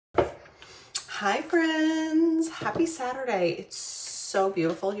Hi friends, happy Saturday. It's so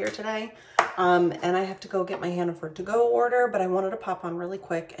beautiful here today. And I have to go get my Hannaford to go order, but I wanted to pop on really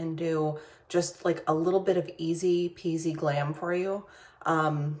quick and do just like a little bit of easy peasy glam for you.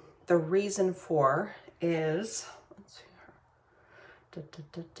 The reason for is, let's see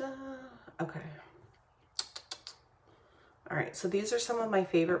here. Okay. All right, so these are some of my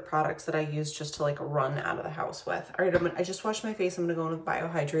favorite products that I use just to like run out of the house with. All right, I just washed my face. I'm gonna go in with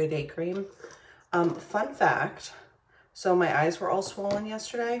Biohydrate Day Cream. Fun fact, so my eyes were all swollen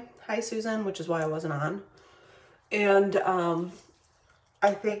yesterday. Hi, Susan, which is why I wasn't on. And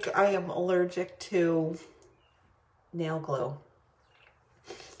I think I am allergic to nail glue.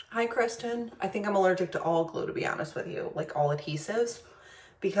 Hi, Kristen. I think I'm allergic to all glue, to be honest with you, like all adhesives,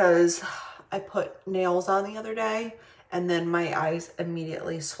 because I put nails on the other day and then my eyes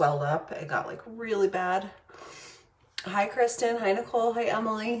immediately swelled up. It got like really bad. Hi, Kristen. Hi, Nicole. Hi,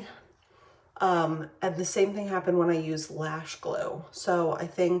 Emily. And the same thing happened when I used lash glue. So I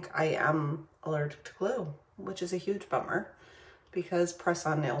think I am allergic to glue, which is a huge bummer because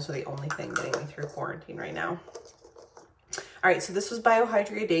press-on nails are the only thing getting me through quarantine right now. All right, so this was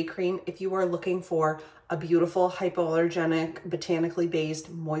Biohydrate Day Cream. If you are looking for a beautiful, hypoallergenic, botanically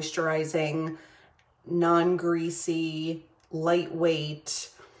based, moisturizing, non-greasy, lightweight,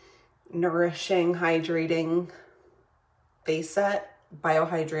 nourishing, hydrating face set,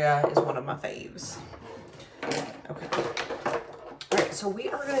 Biohydria is one of my faves. Okay. All right, so we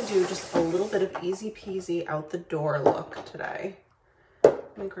are gonna do just a little bit of easy peasy out the door look today.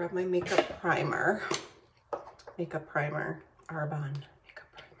 Let me grab my makeup primer. Arbonne Makeup Primer.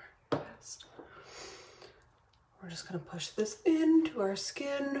 Best. We're just gonna push this into our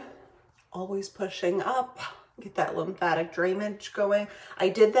skin, always pushing up, get that lymphatic drainage going. I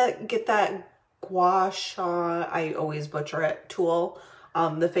did get that gua sha, I always butcher it, tool,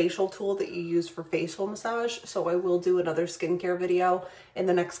 the facial tool that you use for facial massage. So I will do another skincare video in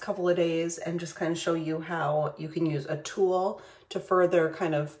the next couple of days and just kind of show you how you can use a tool to further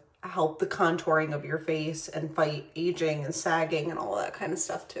kind of help the contouring of your face and fight aging and sagging and all that kind of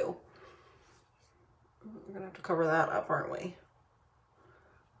stuff too. We're gonna have to cover that up, aren't we?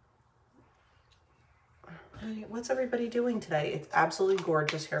 What's everybody doing today? It's absolutely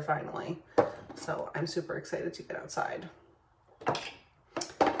gorgeous here finally. So I'm super excited to get outside. All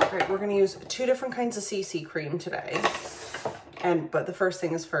right, we're gonna use two different kinds of CC cream today. But the first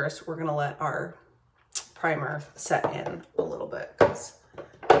thing is first, we're gonna let our primer set in a little bit because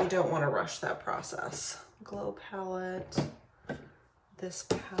you don't wanna rush that process. Glow palette, this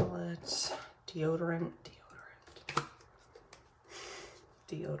palette, deodorant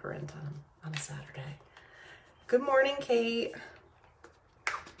on a Saturday. Good morning, Kate.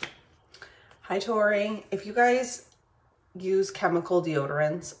 Hi, Tori. If you guys use chemical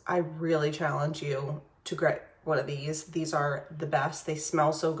deodorants, I really challenge you to get one of these. These are the best. They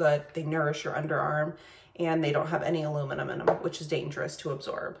smell so good. They nourish your underarm and they don't have any aluminum in them, which is dangerous to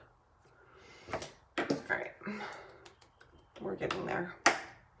absorb. All right, we're getting there.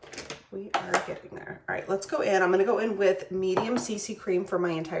 We are getting there. All right, let's go in. I'm gonna go in with medium CC cream for my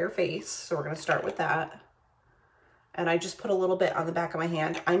entire face. So we're gonna start with that. And I just put a little bit on the back of my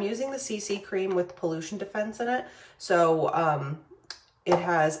hand. I'm using the CC cream with pollution defense in it. So it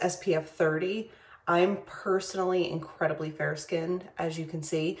has SPF 30. I'm personally incredibly fair skinned, as you can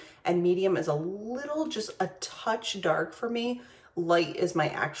see. And medium is a little, just a touch dark for me. Light is my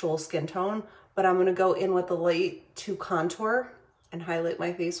actual skin tone. But I'm gonna go in with the light to contour and highlight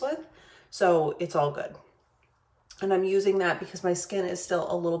my face with. So it's all good. And I'm using that because my skin is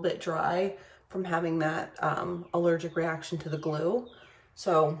still a little bit dry from having that allergic reaction to the glue.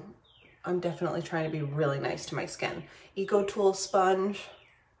 So I'm definitely trying to be really nice to my skin. Eco Tool sponge,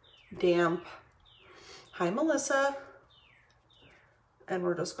 damp. Hi, Melissa. And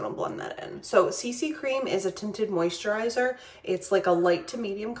we're just gonna blend that in. So CC cream is a tinted moisturizer. It's like a light to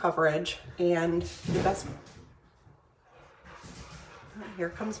medium coverage, and the best, here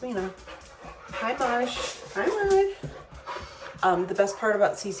comes Mina. Hi, Marsh. Hi, Marsh. The best part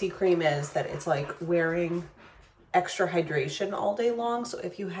about CC cream is that it's like wearing extra hydration all day long. So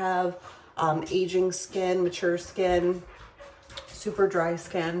if you have aging skin, mature skin, super dry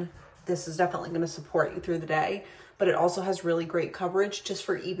skin, this is definitely going to support you through the day. But it also has really great coverage just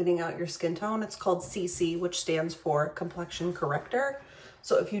for evening out your skin tone. It's called CC, which stands for Complexion Corrector.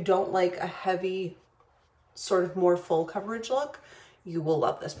 So if you don't like a heavy, sort of more full coverage look, you will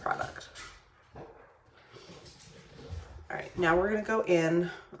love this product. All right, now we're gonna go in,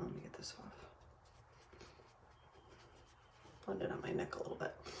 let me get this off. Blend it on my neck a little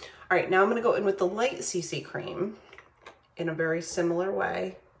bit. All right, now I'm gonna go in with the light CC cream in a very similar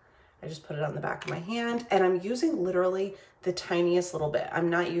way. I just put it on the back of my hand, and I'm using literally the tiniest little bit. I'm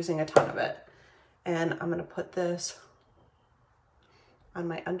not using a ton of it. And I'm gonna put this on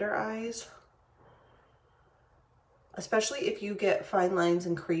my under eyes. Especially if you get fine lines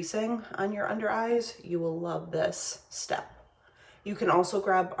and creasing on your under eyes, you will love this step. You can also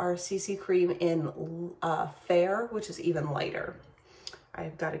grab our CC cream in Fair, which is even lighter.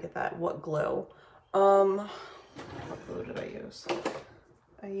 I've got to get that. What glue? What glue did I use?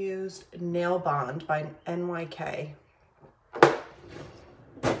 I used Nail Bond by NYK.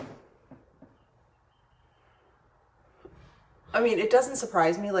 I mean, it doesn't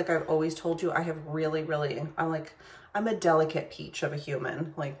surprise me. Like I've always told you, I have really, I'm a delicate peach of a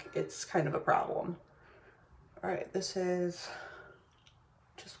human. Like it's kind of a problem. All right, this is,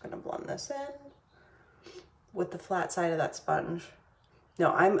 just gonna blend this in with the flat side of that sponge.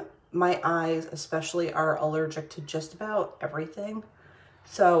 No, my eyes especially are allergic to just about everything.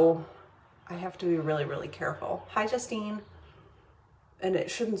 So I have to be really, really careful. Hi, Justine. And it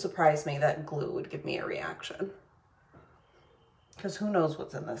shouldn't surprise me that glue would give me a reaction, because who knows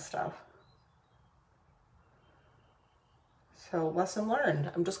what's in this stuff. So lesson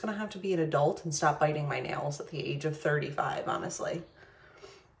learned. I'm just gonna have to be an adult and stop biting my nails at the age of 35, honestly.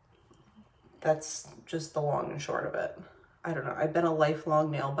 That's just the long and short of it. I don't know, I've been a lifelong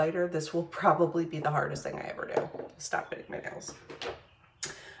nail biter. This will probably be the hardest thing I ever do. Stop biting my nails.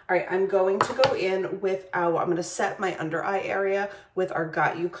 All right, I'm going to go in with I'm gonna set my under eye area with our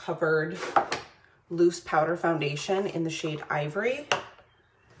Got You Covered loose powder foundation in the shade Ivory.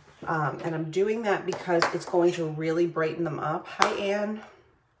 And I'm doing that because it's going to really brighten them up. Hi, Anne.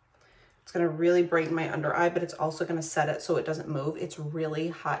 It's going to really brighten my under eye, but it's also going to set it so it doesn't move. It's really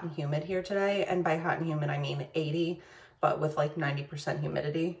hot and humid here today. And by hot and humid, I mean 80, but with like 90%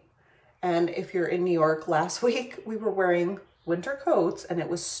 humidity. And if you're in New York, last week we were wearing winter coats and it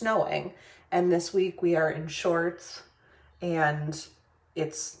was snowing. And this week we are in shorts and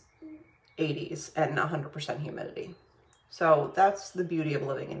it's 80s and 100% humidity. So that's the beauty of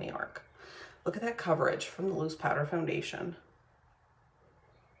living in New York. Look at that coverage from the loose powder foundation.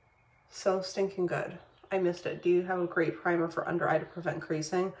 So stinking good. I missed it. Do you have a great primer for under eye to prevent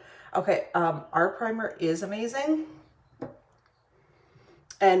creasing? Okay, our primer is amazing.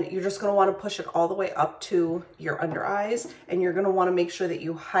 And you're just gonna wanna push it all the way up to your under eyes, and you're gonna wanna make sure that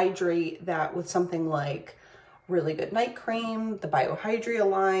you hydrate that with something like really good night cream, the Biohydria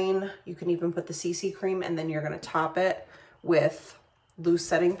line. You can even put the CC cream, and then you're gonna top it with loose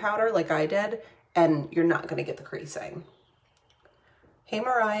setting powder like I did, and you're not gonna get the creasing. Hey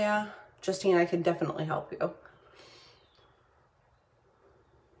Mariah, Justine, I can definitely help you.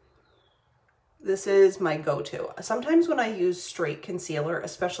 This is my go-to. Sometimes when I use straight concealer,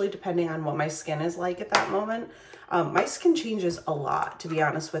 especially depending on what my skin is like at that moment, my skin changes a lot, to be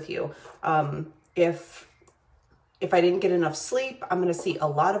honest with you. If I didn't get enough sleep, I'm gonna see a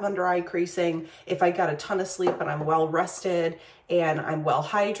lot of under eye creasing. If I got a ton of sleep and I'm well rested and I'm well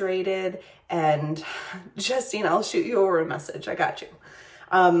hydrated, and Justine, I'll shoot you over a message, I got you.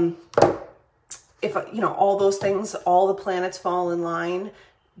 If, you know, all those things, all the planets fall in line,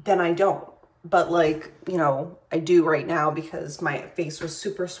 then I don't. But like, you know, I do right now because my face was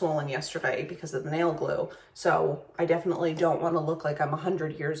super swollen yesterday because of the nail glue. So I definitely don't want to look like I'm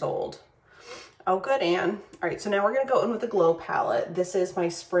 100 years old. Oh, good, Anne. All right, so now we're going to go in with the Glow palette. This is my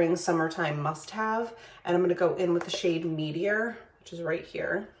spring summertime must-have, and I'm going to go in with the shade Meteor, which is right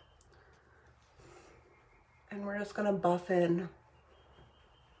here. And we're just going to buff in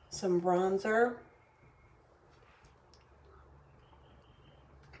some bronzer.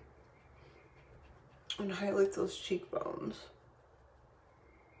 And highlight those cheekbones.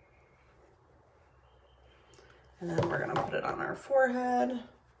 And then we're going to put it on our forehead.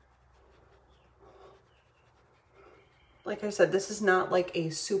 Like I said, this is not like a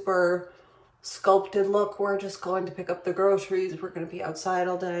super sculpted look. We're just going to pick up the groceries. We're going to be outside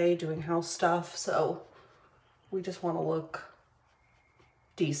all day doing house stuff. So we just want to look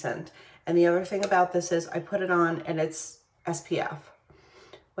decent. And the other thing about this is I put it on and it's SPF.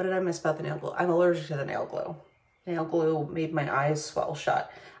 What did I miss about the nail glue? I'm allergic to the nail glue. Nail glue made my eyes swell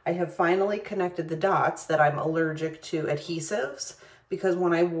shut. I have finally connected the dots that I'm allergic to adhesives, because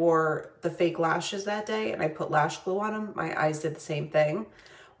when I wore the fake lashes that day and I put lash glue on them, my eyes did the same thing.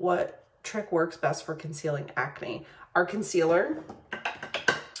 What trick works best for concealing acne? Our concealer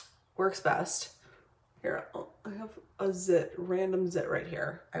works best. Here, I have a random zit right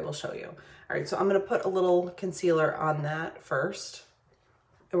here. I will show you. All right, so I'm gonna put a little concealer on that first,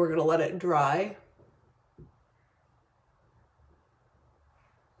 and we're gonna let it dry.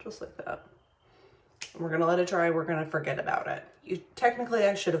 Just like that. We're gonna let it dry. We're gonna forget about it. Technically,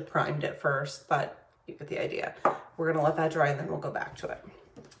 I should have primed it first, but you get the idea. We're gonna let that dry and then we'll go back to it.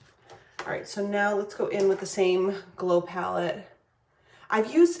 All right, so now let's go in with the same glow palette.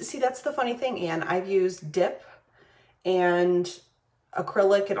 I've used, see, that's the funny thing, Anne. I've used dip and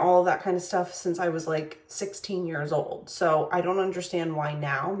acrylic and all of that kind of stuff since I was like 16 years old. So I don't understand why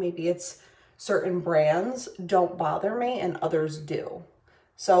now. Maybe it's certain brands don't bother me and others do.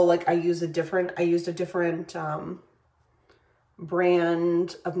 So like I used a different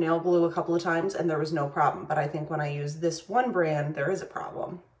brand of nail glue a couple of times and there was no problem. But I think when I use this one brand, there is a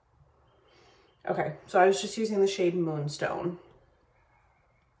problem. Okay, so I was just using the shade Moonstone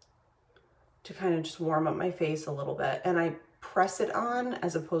to kind of just warm up my face a little bit. And I press it on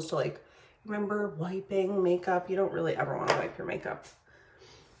as opposed to like, remember wiping makeup? You don't really ever want to wipe your makeup.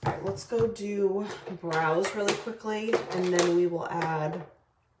 All right, let's go do brows really quickly. And then we will add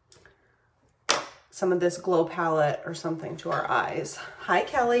some of this glow palette or something to our eyes. Hi,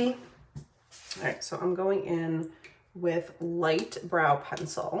 Kelly. All right, so I'm going in with light brow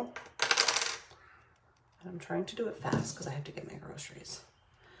pencil. I'm trying to do it fast because I have to get my groceries.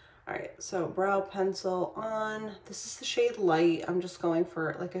 All right, so brow pencil on. This is the shade Light. I'm just going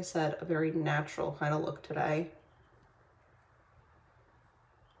for, like I said, a very natural kind of look today.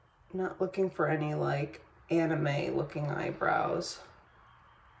 Not looking for any like anime looking eyebrows.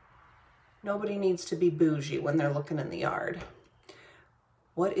 Nobody needs to be bougie when they're looking in the yard.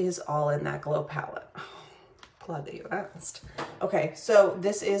 What is all in that glow palette? Oh, glad that you asked. Okay, so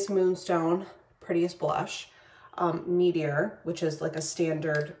this is Moonstone Prettiest Blush. Meteor, which is like a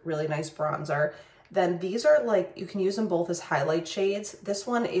standard really nice bronzer. Then these are like, you can use them both as highlight shades. This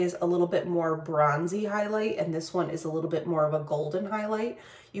one is a little bit more bronzy highlight and this one is a little bit more of a golden highlight.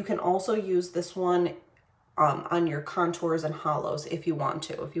 You can also use this one on your contours and hollows if you want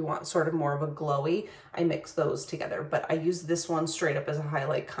to. If you want sort of more of a glowy, I mix those together, but I use this one straight up as a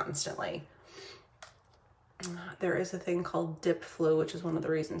highlight constantly. There is a thing called dip flu, which is one of the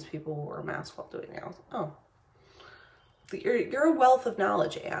reasons people wear a mask while doing nails. Oh, you're a wealth of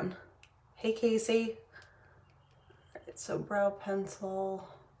knowledge, Anne. Hey, Casey. All right, so brow pencil.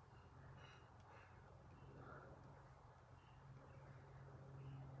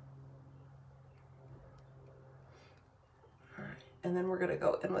 All right, and then we're gonna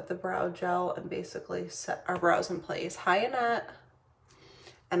go in with the brow gel and basically set our brows in place. Hi, Annette.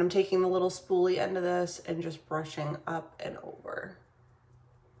 And I'm taking the little spoolie end of this and just brushing up and over.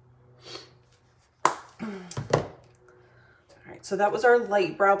 All right, so that was our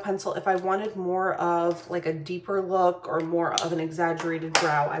light brow pencil. If I wanted more of like a deeper look or more of an exaggerated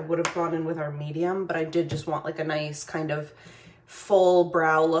brow, I would have gone in with our medium, but I did just want like a nice kind of full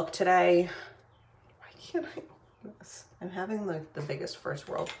brow look today. Why can't I open this? I'm having like the biggest first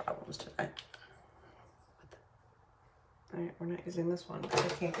world problems today. All right, we're not using this one because I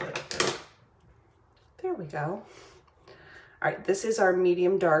can't get it up there. There we go. All right, this is our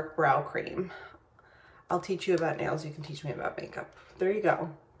medium dark brow cream. I'll teach you about nails. You can teach me about makeup. There you go.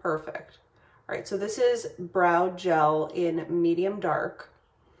 Perfect. All right, so this is brow gel in medium dark.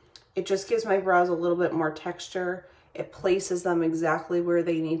 It just gives my brows a little bit more texture. It places them exactly where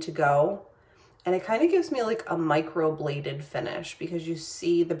they need to go. And it kind of gives me like a microbladed finish because you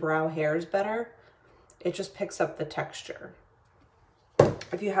see the brow hairs better. It just picks up the texture.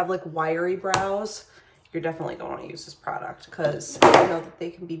 If you have like wiry brows, you're definitely going to want to use this product because I know that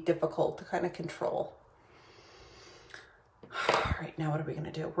they can be difficult to kind of control. All right, now what are we going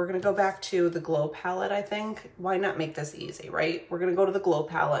to do? We're going to go back to the glow palette, I think. Why not make this easy, right? We're going to go to the glow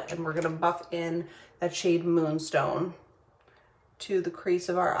palette and we're going to buff in that shade Moonstone to the crease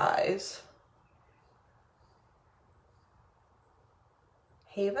of our eyes.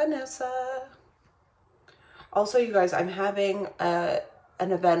 Hey, Vanessa. Also, you guys, I'm having an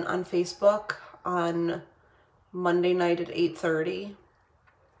event on Facebook on Monday night at 8:30.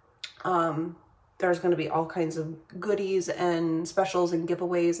 There's going to be all kinds of goodies and specials and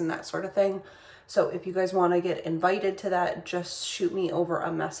giveaways and that sort of thing. So if you guys want to get invited to that, just shoot me over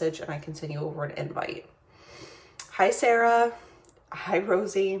a message and I can send you over an invite. Hi, Sarah. Hi,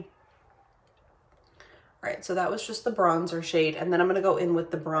 Rosie. All right, so that was just the bronzer shade. And then I'm going to go in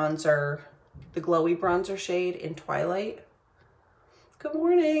with the bronzer, the glowy bronzer shade in Twilight. Good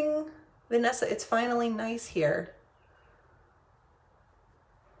morning, Vanessa. It's finally nice here.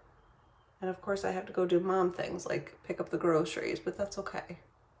 And of course I have to go do mom things like pick up the groceries, but that's okay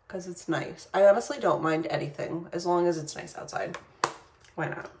because it's nice. I honestly don't mind anything as long as it's nice outside. Why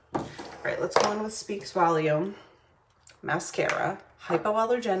not? All right, let's go in with Speaks Volume mascara.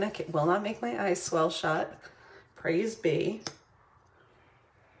 Hypoallergenic. It will not make my eyes swell shut. Praise be.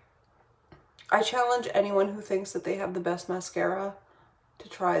 I challenge anyone who thinks that they have the best mascara to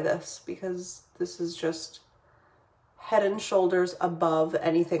try this, because this is just head and shoulders above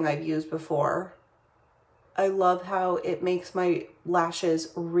anything I've used before. I love how it makes my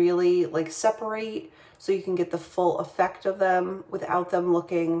lashes really like separate so you can get the full effect of them without them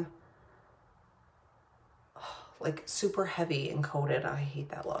looking like super heavy and coated. I hate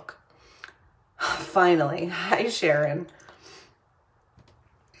that look. Finally, hi Sharon.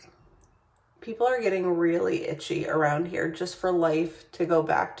 People are getting really itchy around here just for life to go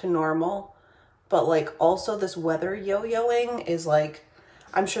back to normal. But like also this weather yo-yoing is like,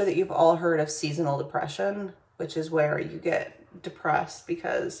 I'm sure that you've all heard of seasonal depression, which is where you get depressed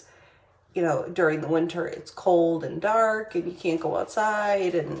because, you know, during the winter it's cold and dark and you can't go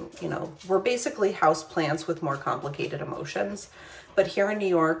outside, and, you know, we're basically house plants with more complicated emotions. But here in New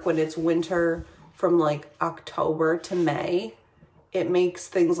York, when it's winter from like October to May, it makes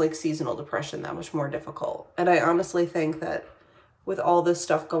things like seasonal depression that much more difficult. And I honestly think that with all this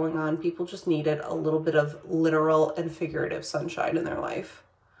stuff going on, people just needed a little bit of literal and figurative sunshine in their life.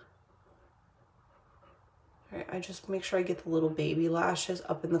 All right, I just make sure I get the little baby lashes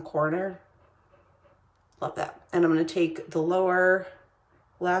up in the corner. Love that. And I'm going to take the lower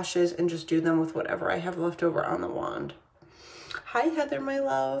lashes and just do them with whatever I have left over on the wand. Hi, Heather, my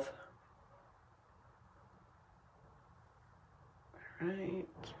love. All right.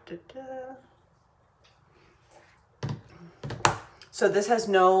 So this has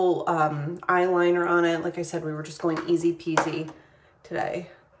no eyeliner on it. Like I said, we were just going easy peasy today.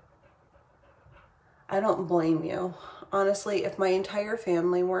 I don't blame you. Honestly, if my entire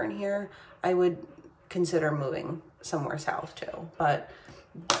family weren't here, I would consider moving somewhere south too. But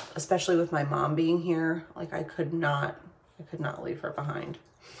especially with my mom being here, like I could not leave her behind.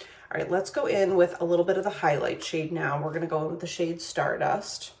 All right, let's go in with a little bit of the highlight shade now. We're gonna go in with the shade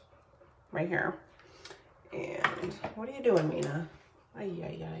Stardust right here. And what are you doing, Mina? Ay,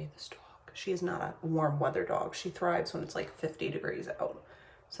 ay, ay, this dog. She is not a warm weather dog. She thrives when it's like 50 degrees out.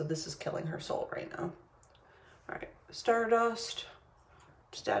 So this is killing her soul right now. All right, Stardust.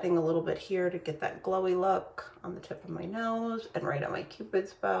 Just adding a little bit here to get that glowy look on the tip of my nose and right on my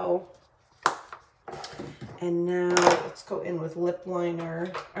Cupid's bow. And now let's go in with lip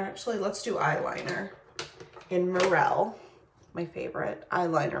liner. Actually, let's do eyeliner in Morel, my favorite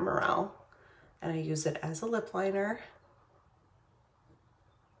eyeliner Morel. And I use it as a lip liner.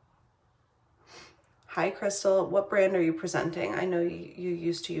 Hi, Crystal. What brand are you presenting? I know you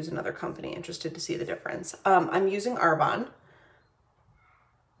used to use another company. Interested to see the difference. I'm using Arbonne.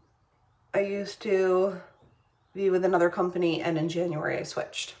 I used to be with another company, and in January I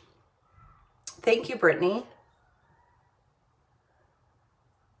switched. Thank you, Brittany.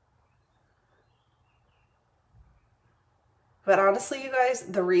 But honestly, you guys,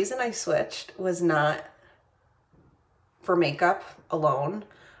 the reason I switched was not for makeup alone.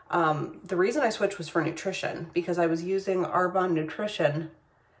 The reason I switched was for nutrition, because I was using Arbonne Nutrition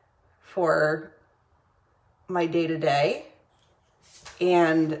for my day-to-day,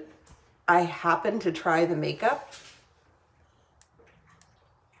 and I happened to try the makeup.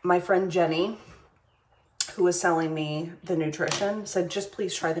 My friend Jenny, who was selling me the nutrition, said, just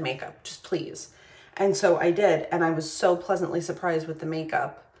please try the makeup, just please. And so I did, and I was so pleasantly surprised with the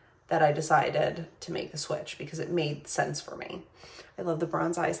makeup that I decided to make the switch because it made sense for me. I love the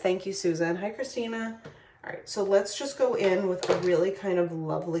bronze eyes. Thank you, Susan. Hi, Christina. All right, so let's just go in with a really kind of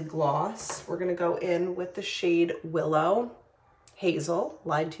lovely gloss. We're gonna go in with the shade Willow. Hazel,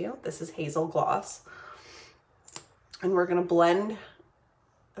 lied to you. This is Hazel Gloss. And we're gonna blend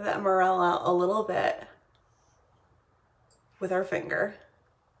that Morel out a little bit with our finger.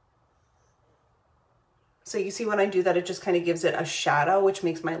 So you see when I do that, it just kind of gives it a shadow, which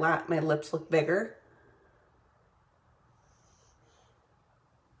makes my lips look bigger.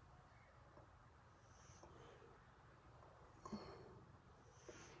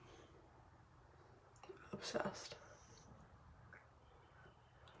 Obsessed.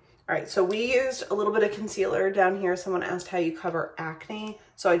 All right, so we used a little bit of concealer down here. Someone asked how you cover acne.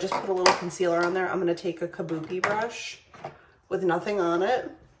 So I just put a little concealer on there. I'm gonna take a kabuki brush with nothing on it,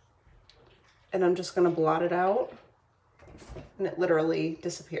 and I'm just gonna blot it out, and it literally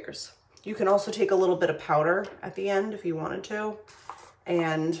disappears. You can also take a little bit of powder at the end if you wanted to,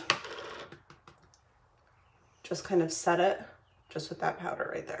 and just kind of set it just with that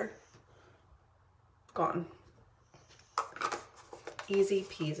powder right there. Gone. Easy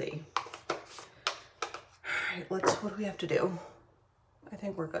peasy. All right, what do we have to do? I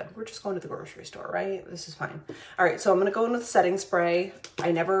think we're good. We're just going to the grocery store, right? This is fine. All right, so I'm gonna go in with setting spray.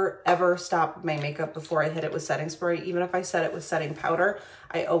 I never ever stop my makeup before I hit it with setting spray. Even if I set it with setting powder,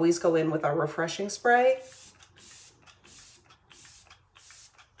 I always go in with a refreshing spray.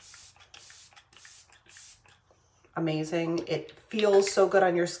 Amazing. It feels so good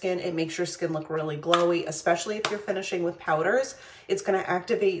on your skin. It makes your skin look really glowy, especially if you're finishing with powders. It's going to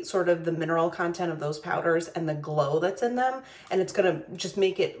activate sort of the mineral content of those powders and the glow that's in them, and it's going to just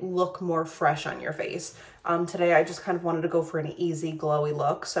make it look more fresh on your face. Today I just kind of wanted to go for an easy glowy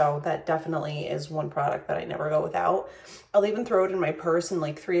look, so that definitely is one product that I never go without. I'll even throw it in my purse in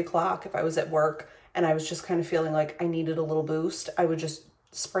like 3 o'clock if I was at work and I was just kind of feeling like I needed a little boost. I would just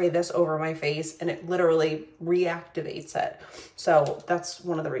spray this over my face and it literally reactivates it. So that's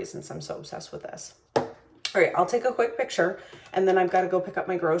one of the reasons I'm so obsessed with this. All right, I'll take a quick picture and then I've got to go pick up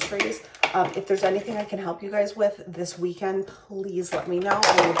my groceries. If there's anything I can help you guys with this weekend, please let me know.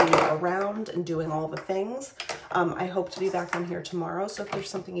 I will be around and doing all the things. I hope to be back on here tomorrow. So if there's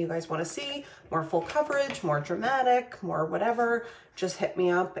something you guys want to see, more full coverage, more dramatic, more whatever, just hit me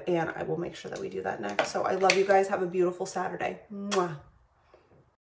up and I will make sure that we do that next. So I love you guys. Have a beautiful Saturday. Mwah.